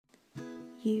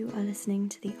You are listening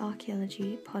to the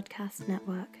Archaeology Podcast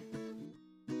Network.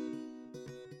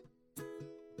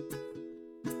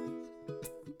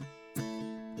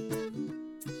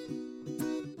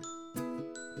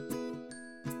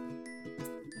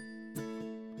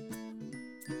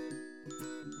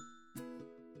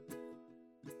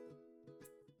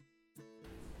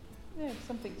 Yeah,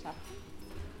 something's happening.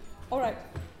 All right,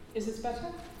 is this better?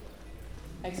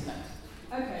 Excellent.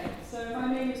 Okay, so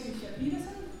my name is Lucia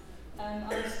Petersen, and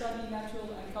I study natural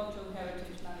and cultural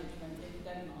heritage management in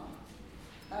Denmark.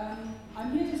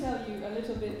 I'm here to tell you a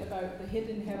little bit about the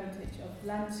hidden heritage of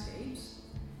landscapes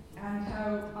and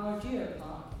how our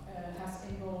geopark has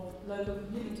involved local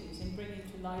communities in bringing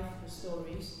to life the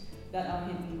stories that are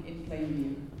hidden in plain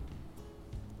view.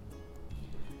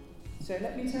 So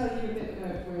let me tell you a bit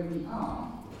about where we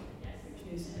are,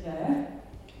 which is there,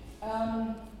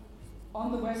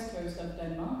 on the west coast of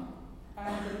Denmark.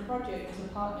 And the project is a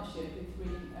partnership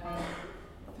between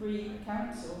three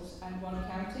councils and one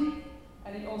county,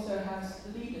 and it also has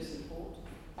leader support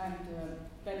and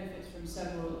benefits from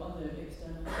several other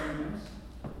external donors.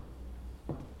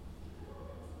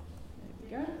 There we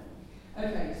go.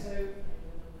 Okay, so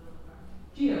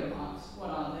geoparks, what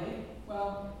are they?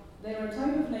 Well, they're a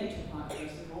type of nature park,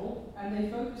 first of all, and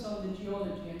they focus on the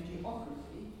geology and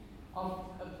geography of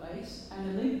a place and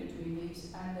the link between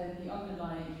these and then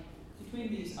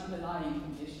between these underlying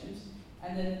conditions,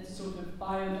 and then sort of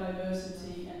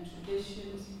biodiversity and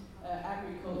traditions,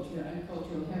 agriculture and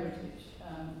cultural heritage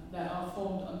that are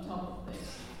formed on top of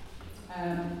this.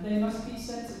 They must be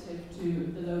sensitive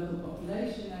to the local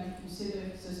population and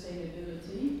consider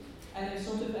sustainability, and there's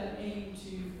sort of an aim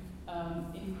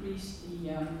to increase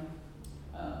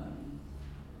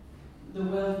the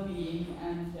well-being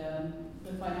and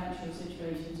the financial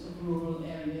situations of rural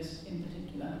areas in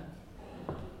particular.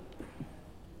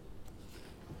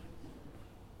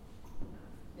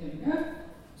 There we go.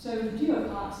 So the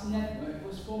Geoparks network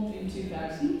was formed in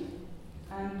 2000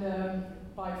 and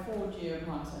by 4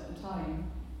 geoparks at the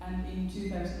time, and in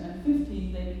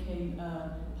 2015 they became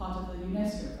part of the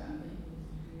UNESCO family.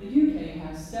 The UK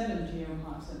has 7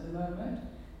 geoparks at the moment.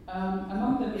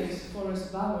 Among them is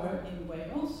Forest Bower in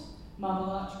Wales, Marble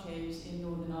Arch Caves in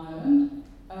Northern Ireland,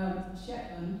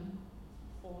 Shetland,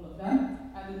 all of them,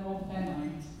 and the North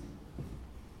Pennines.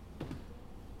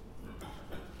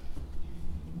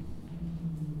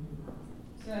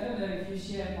 So I don't know if you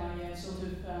share my sort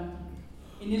of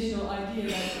initial idea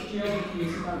that geology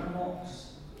is about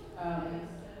rocks,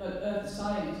 but earth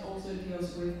science also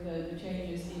deals with the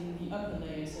changes in the upper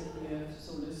layers of the earth,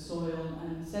 sort of soil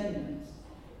and sediments,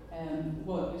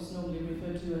 what is normally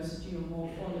referred to as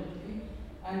geomorphology.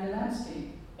 And the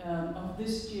landscape of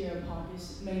this geopark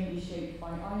is mainly shaped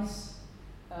by ice,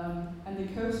 and the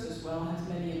coast as well has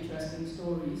many interesting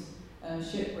stories,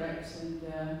 shipwrecks and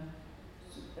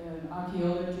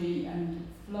archaeology and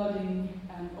flooding,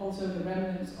 and also the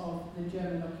remnants of the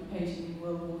German occupation in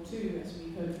World War II, as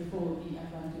we heard before, the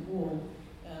Atlantic Wall,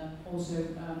 also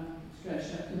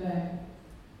stretched up to there.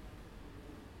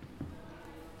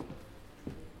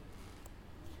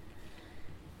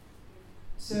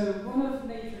 So one of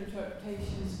nature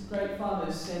interpretation's great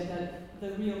fathers said that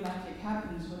the real magic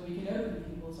happens when we can open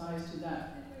people's eyes to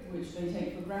that which they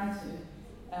take for granted.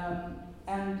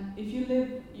 And if you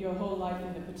live your whole life in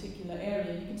a particular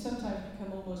area, you can sometimes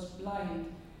become almost blind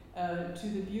to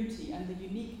the beauty and the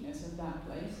uniqueness of that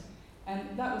place.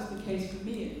 And that was the case for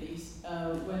me, at least,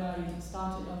 when I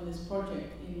started on this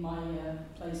project in my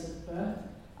place of birth,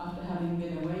 after having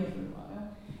been away for a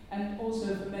while, and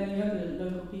also for many other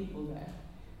local people there.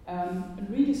 And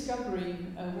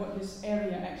rediscovering what this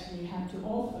area actually had to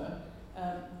offer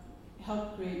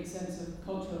helped create a sense of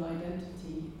cultural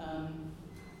identity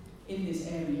in this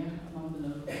area among the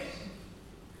locals.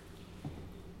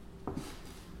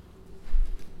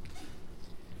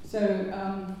 So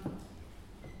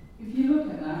if you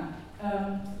look at that,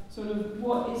 sort of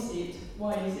what is it,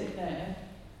 why is it there,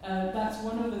 that's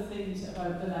one of the things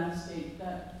about the landscape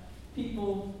that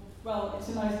people, well, it's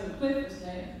a nice little cliff, isn't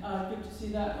it? Good to see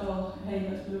that, well, hey,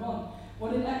 let's move on.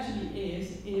 What it actually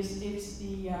is it's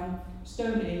the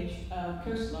Stone Age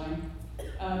coastline.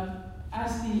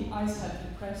 As the ice had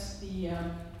depressed the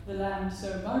land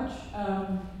so much,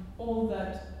 all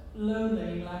that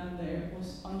low-lying land there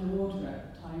was underwater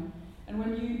at the time. And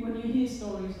when you hear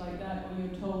stories like that, or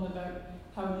you're told about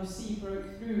how the sea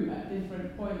broke through at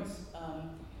different points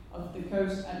of the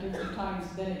coast at different times,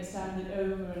 then it sanded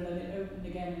over and then it opened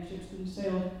again, and ships could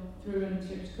sail through and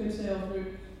ships could sail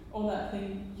through, all that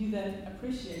thing, you then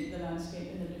appreciate the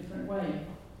landscape in a different way.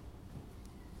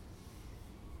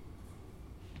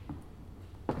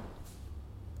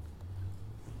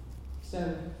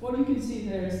 So what you can see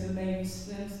there is the main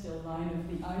standstill line of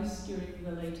the ice during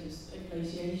the latest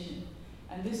glaciation.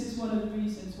 And this is one of the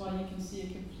reasons why you can see a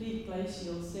complete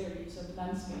glacial series of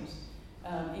landscapes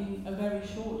in a very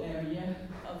short area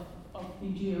of the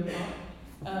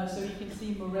geopark. So you can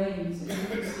see moraines, and you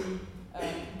can see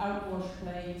outwash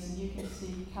plains, and you can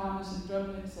see kamas and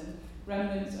drumlins and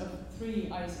remnants of 3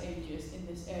 ice ages in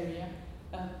this area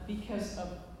because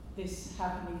of this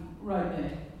happening right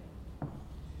there.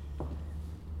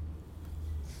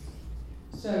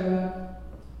 So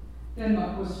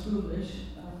Denmark was foolish,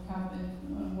 happened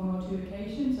on 1 or 2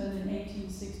 occasions, and in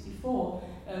 1864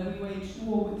 we waged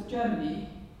war with Germany,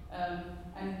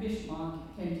 and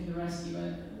Bismarck came to the rescue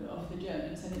of the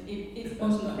Germans, and it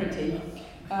wasn't pretty.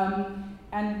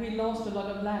 And we lost a lot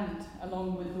of land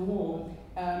along with the war,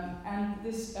 and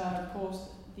this caused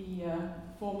the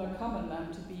former common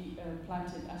land to be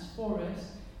planted as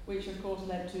forest, which of course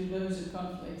led to loads of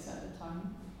conflicts at the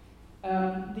time.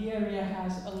 The area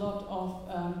has a lot of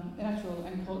natural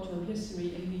and cultural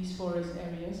history in these forest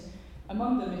areas.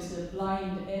 Among them is a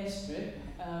blind airstrip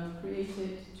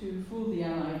created to fool the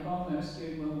Allied bombers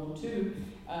during World War II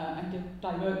and to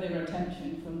divert their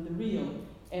attention from the real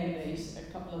airbase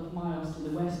a couple of miles to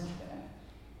the west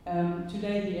there.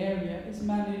 Today the area is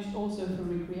managed also for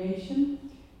recreation,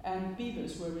 and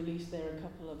beavers were released there a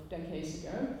couple of decades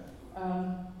ago.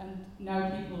 And now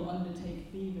people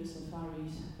undertake beaver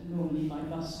safaris, normally by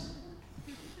bus.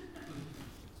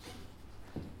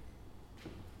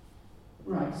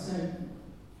 Right, so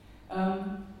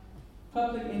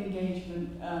public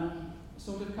engagement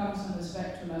sort of comes on the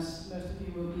spectrum, as most of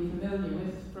you will be familiar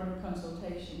with, from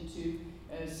consultation to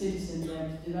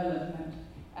citizen-led development.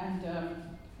 And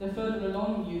the further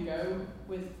along you go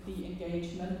with the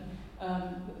engagement,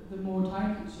 the more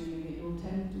time-consuming it will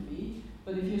tend to be.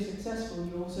 But if you're successful,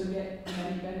 you also get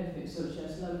many benefits, such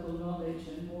as local knowledge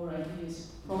and more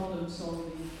ideas,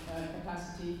 problem-solving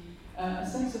capacity, a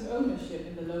sense of ownership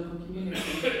in the local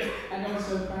community, and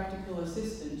also practical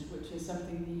assistance, which is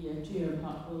something the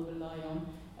Geopark will rely on,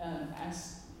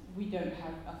 as we don't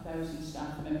have 1,000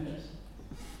 staff members.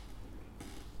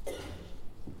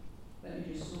 Let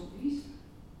me just sort these.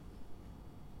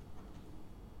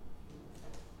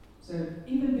 So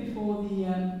even before the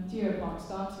Geopark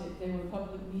started, there were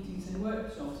public meetings and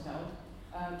workshops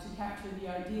held to capture the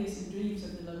ideas and dreams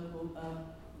of the local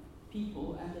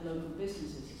people and the local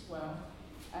businesses as well.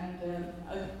 And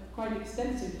a quite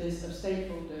extensive list of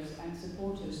stakeholders and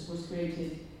supporters was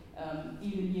created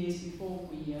even years before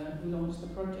we launched the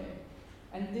project.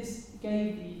 And this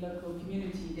gave the local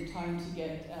community the time to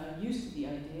get used to the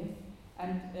idea,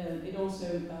 and it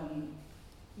also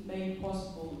made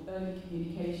possible early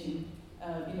communication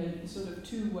in a sort of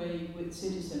two-way with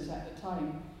citizens at the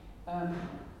time.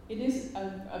 It is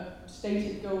a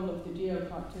stated goal of the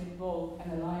Geopark to involve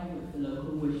and align with the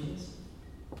local wishes.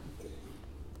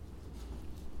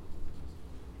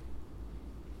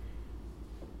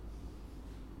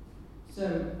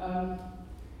 So,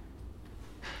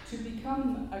 to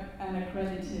become an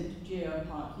accredited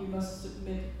Geopark, you must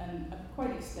submit a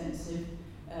quite extensive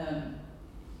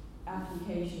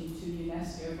application to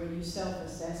UNESCO, where you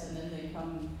self-assess, and then they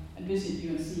come and visit you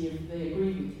and see if they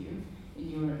agree with you in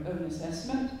your own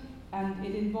assessment. And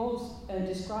it involves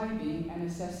describing and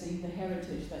assessing the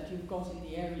heritage that you've got in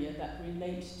the area that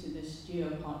relates to this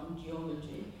geopark and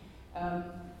geology.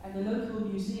 And the local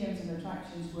museums and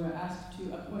attractions were asked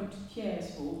to appoint chairs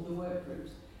for all the work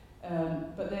groups.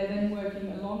 But they're then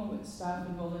working along with staff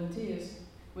and volunteers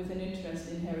with an interest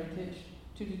in heritage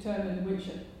to determine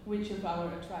which of our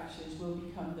attractions will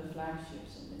become the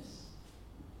flagships in this.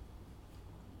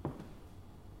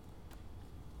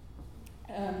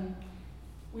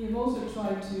 We have also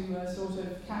tried to sort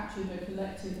of capture the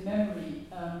collective memory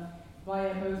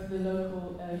via both the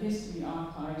local history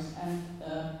archives and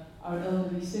our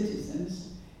elderly citizens.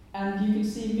 And you can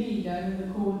see me down in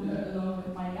the corner along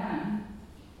with my nan,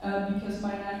 because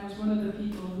my nan was one of the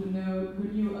people who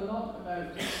knew a lot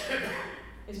about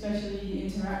especially the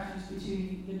interactions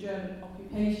between the German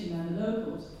occupation and the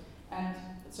locals, and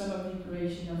some of the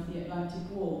creation of the Atlantic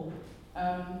Wall.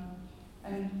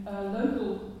 And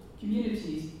local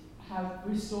communities have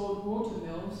restored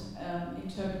watermills,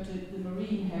 interpreted the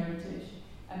marine heritage,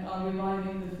 and are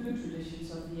reviving the food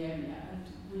traditions of the area. And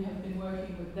we have been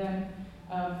working with them.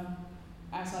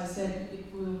 As I said,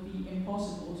 it will be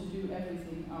impossible to do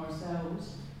everything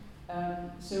ourselves.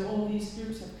 So all these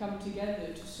groups have come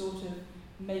together to sort of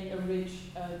make a rich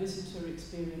visitor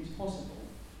experience possible.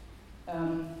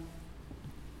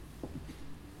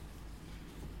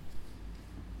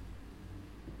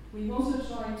 We've also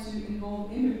tried to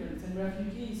involve immigrants and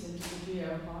refugees into the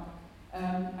Geopark,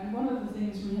 And one of the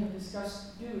things we have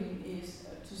discussed doing is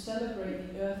to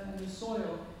celebrate the earth and the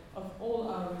soil of all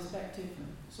our respective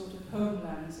sort of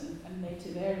homelands and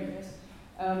native areas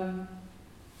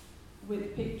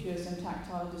with pictures and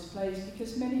tactile displays,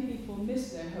 because many people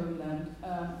miss their homeland,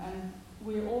 and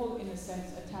we're all in a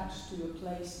sense attached to a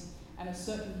place and a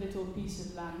certain little piece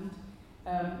of land,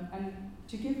 and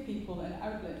to give people an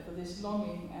outlet for this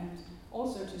longing and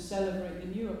also to celebrate the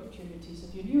new opportunities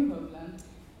of your new homeland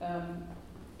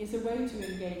is a way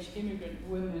to engage immigrant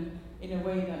women in a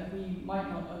way that we might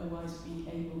not otherwise be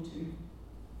able to.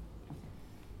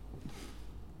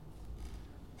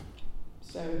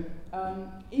 So,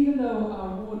 even though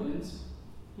our wardens,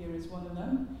 here is one of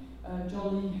them,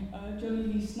 Johnny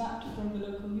Lee Snapped from the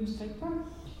local newspaper,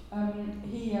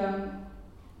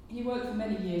 he worked for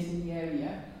many years in the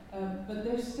area, but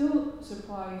they're still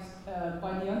surprised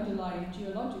by the underlying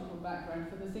geological background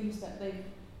for the things that they've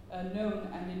known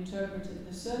and interpreted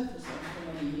the surface of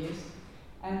for many years.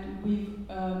 And we've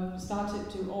started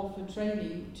to offer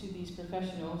training to these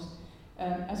professionals,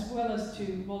 as well as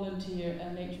to volunteer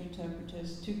nature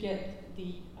interpreters to get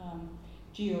the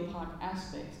geopark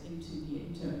aspects into the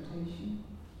interpretation.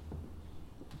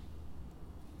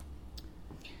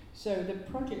 So the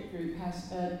project group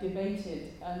has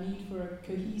debated a need for a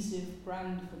cohesive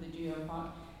brand for the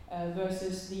geopark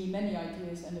versus the many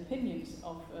ideas and opinions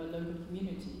of local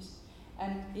communities.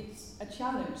 And it's a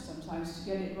challenge sometimes to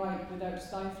get it right without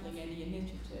stifling any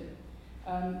initiative.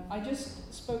 I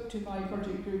just spoke to my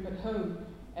project group at home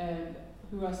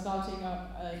who are starting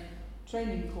up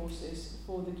training courses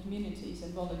for the communities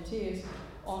and volunteers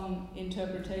on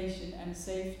interpretation and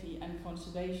safety and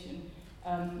conservation.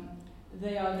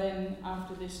 They are then,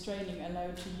 after this training,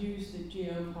 allowed to use the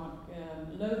Geopark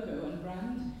logo and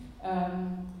brand,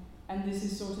 and this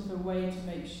is sort of a way to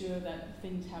make sure that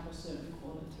things have a certain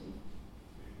quality.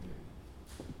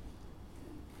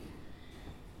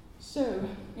 So,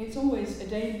 it's always a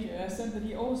danger, as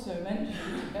somebody also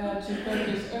mentioned, to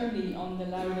focus only on the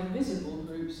loud and visible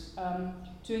groups,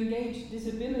 to engage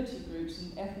disability groups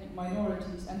and ethnic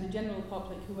minorities and the general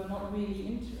public who are not really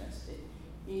interested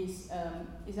is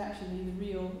actually the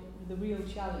real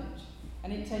challenge.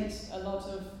 And it takes a lot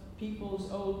of people's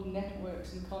old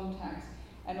networks and contacts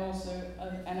and also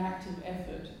an active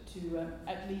effort to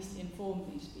at least inform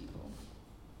these people.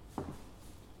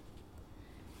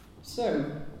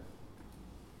 So,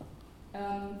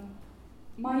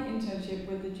 my internship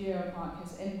with the Geopark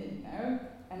has ended now,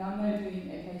 and I'm now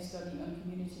doing a case study on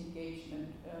community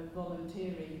engagement,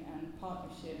 volunteering and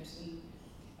partnerships and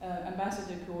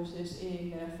ambassador courses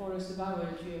in Forest of Our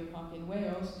Geopark in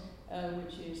Wales,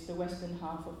 which is the western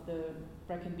half of the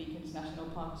Brecon Beacons National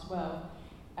Park as well.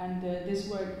 And this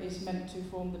work is meant to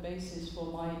form the basis for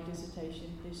my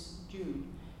dissertation this June.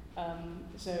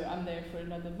 So I'm there for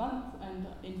another month and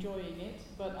enjoying it,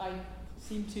 but I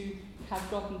seem to have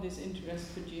gotten this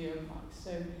interest for geoparks.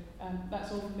 So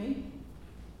that's all from me.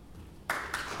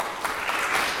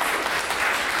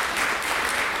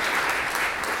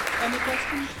 Any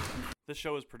questions? This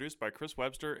show is produced by Chris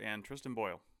Webster and Tristan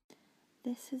Boyle.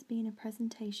 This has been a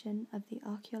presentation of the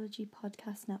Archaeology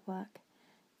Podcast Network.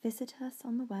 Visit us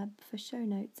on the web for show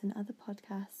notes and other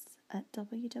podcasts at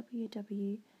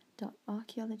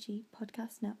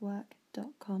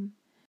www.archaeologypodcastnetwork.com.